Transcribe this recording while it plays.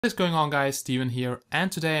What is going on, guys? Steven here,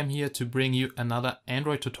 and today I'm here to bring you another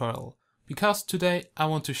Android tutorial. Because today I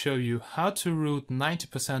want to show you how to root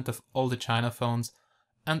 90% of all the China phones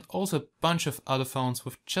and also a bunch of other phones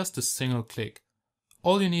with just a single click.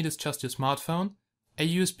 All you need is just your smartphone, a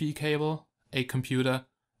USB cable, a computer,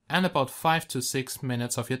 and about 5 to 6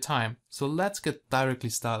 minutes of your time. So let's get directly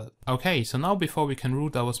started. Okay, so now before we can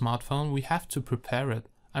root our smartphone, we have to prepare it.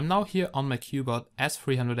 I'm now here on my keyboard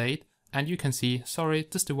S308. And you can see, sorry,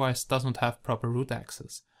 this device does not have proper root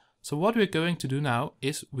access. So what we're going to do now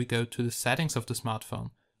is we go to the settings of the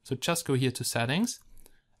smartphone. So just go here to settings,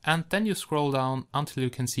 and then you scroll down until you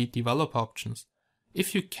can see developer options.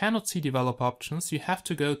 If you cannot see developer options, you have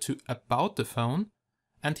to go to about the phone,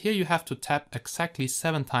 and here you have to tap exactly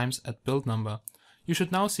 7 times at build number. You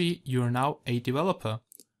should now see you are now a developer.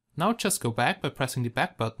 Now just go back by pressing the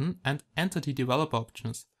back button and enter the developer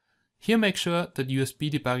options. Here make sure that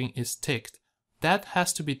USB debugging is ticked. That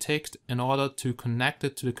has to be ticked in order to connect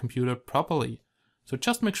it to the computer properly. So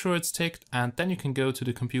just make sure it's ticked, and then you can go to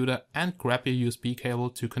the computer and grab your USB cable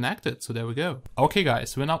to connect it. So there we go. Okay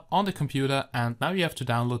guys, we're now on the computer, and now you have to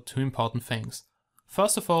download 2 important things.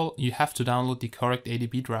 First of all, you have to download the correct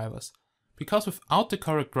ADB drivers. Because without the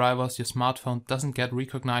correct drivers, your smartphone doesn't get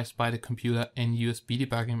recognized by the computer in USB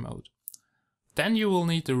debugging mode. Then you will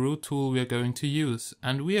need the root tool we are going to use,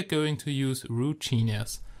 and we are going to use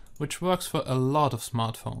RootGenius, which works for a lot of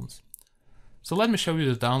smartphones. So let me show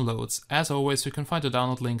you the downloads. As always, you can find the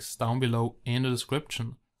download links down below in the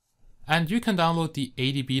description. And you can download the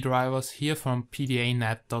ADB drivers here from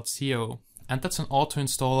pdanet.co, and that's an auto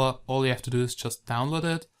installer. All you have to do is just download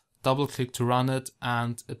it, double click to run it,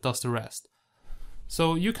 and it does the rest.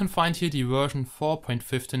 So you can find here the version 4.15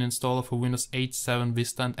 installer for Windows 8, 7,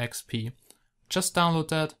 Vista and XP. Just download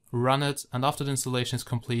that, run it, and after the installation is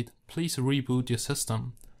complete, please reboot your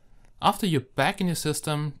system. After you're back in your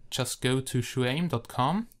system, just go to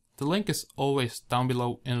shuaim.com. The link is always down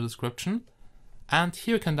below in the description. And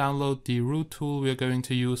here you can download the root tool we are going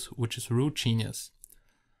to use, which is RootGenius.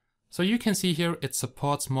 So you can see here it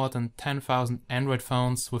supports more than 10,000 Android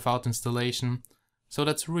phones without installation. So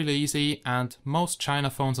that's really easy, and most China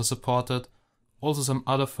phones are supported. Also some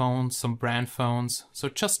other phones, some brand phones. So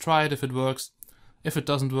just try it if it works. If it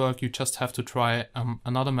doesn't work, you just have to try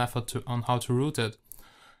another method on how to root it.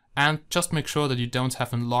 And just make sure that you don't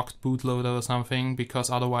have a locked bootloader or something,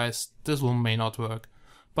 because otherwise this may not work.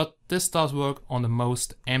 But this does work on the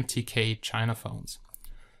most MTK China phones.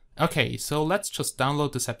 Okay, so let's just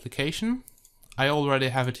download this application. I already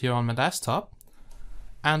have it here on my desktop.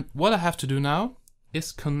 And what I have to do now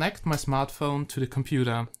is connect my smartphone to the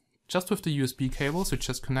computer. Just with the USB cable, so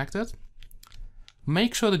just connect it.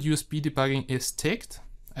 Make sure that USB debugging is ticked,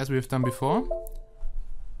 as we have done before.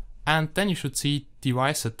 And then you should see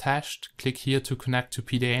device attached. Click here to connect to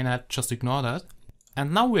pdanet, just ignore that.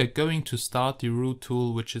 And now we're going to start the root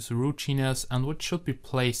tool, which is RootGenius, and which should be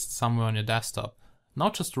placed somewhere on your desktop.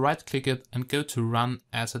 Now just right click it and go to run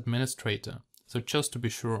as administrator. So just to be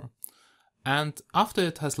sure. And after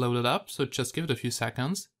it has loaded up, so just give it a few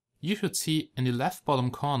seconds, you should see in the left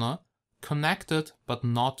bottom corner, connected but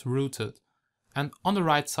not rooted. And on the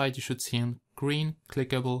right side, you should see a green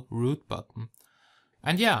clickable root button.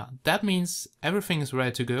 And yeah, that means everything is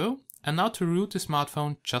ready to go. And now to root the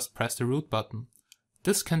smartphone, just press the root button.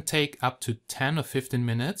 This can take up to 10 or 15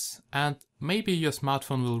 minutes, and maybe your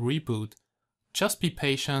smartphone will reboot. Just be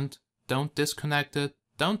patient, don't disconnect it,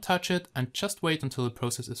 don't touch it, and just wait until the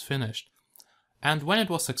process is finished. And when it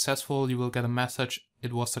was successful, you will get a message,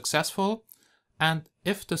 it was successful. And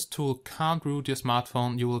if this tool can't root your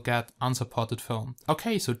smartphone, you will get unsupported phone.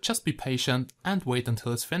 Okay, so just be patient and wait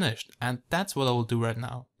until it's finished. And that's what I will do right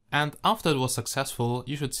now. And after it was successful,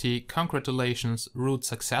 you should see congratulations, root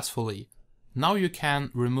successfully. Now you can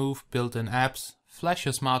remove built-in apps, flash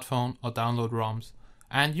your smartphone or download ROMs.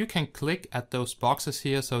 And you can click at those boxes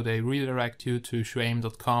here so they redirect you to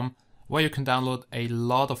shuaim.com, where you can download a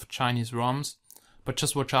lot of Chinese ROMs. But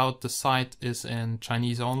just watch out, the site is in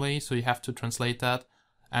Chinese only, so you have to translate that.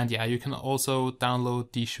 And yeah, you can also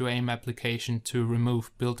download the Shuaim application to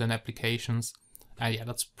remove built-in applications. And yeah,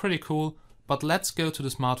 that's pretty cool. But let's go to the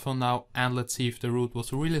smartphone now and let's see if the root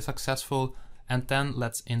was really successful. And then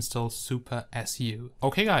let's install Super SU.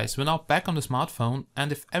 Okay guys, we're now back on the smartphone,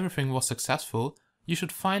 and if everything was successful, you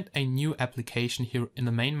should find a new application here in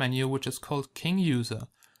the main menu, which is called King User.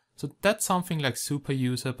 So that's something like Super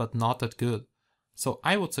User, but not that good. So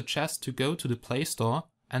I would suggest to go to the Play Store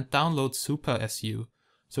and download Super SU.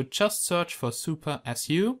 So just search for Super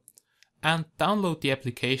SU and download the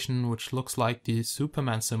application, which looks like the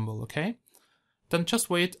Superman symbol, okay? Then just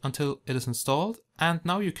wait until it is installed, and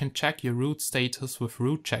now you can check your root status with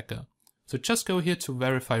Root Checker. So just go here to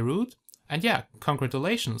verify root, and yeah,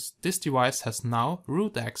 congratulations, this device has now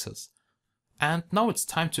root access. And now it's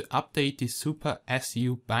time to update the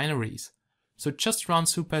SuperSU binaries. So just run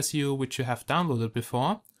SuperSU, which you have downloaded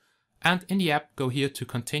before, and in the app go here to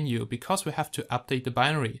continue, because we have to update the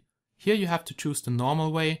binary. Here you have to choose the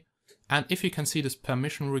normal way, and if you can see this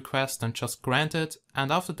permission request, then just grant it,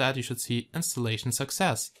 and after that you should see installation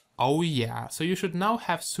success. Oh yeah, so you should now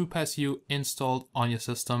have SuperSU installed on your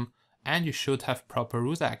system, and you should have proper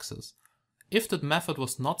root access. If that method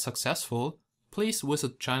was not successful, please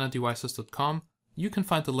visit chinadevices.com. You can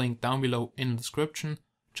find the link down below in the description.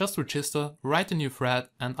 Just register, write a new thread,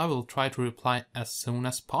 and I will try to reply as soon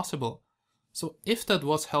as possible. So if that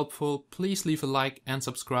was helpful, please leave a like and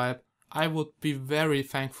subscribe. I would be very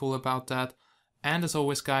thankful about that. And as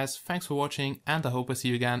always guys, thanks for watching, and I hope I see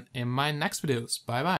you again in my next videos. Bye bye.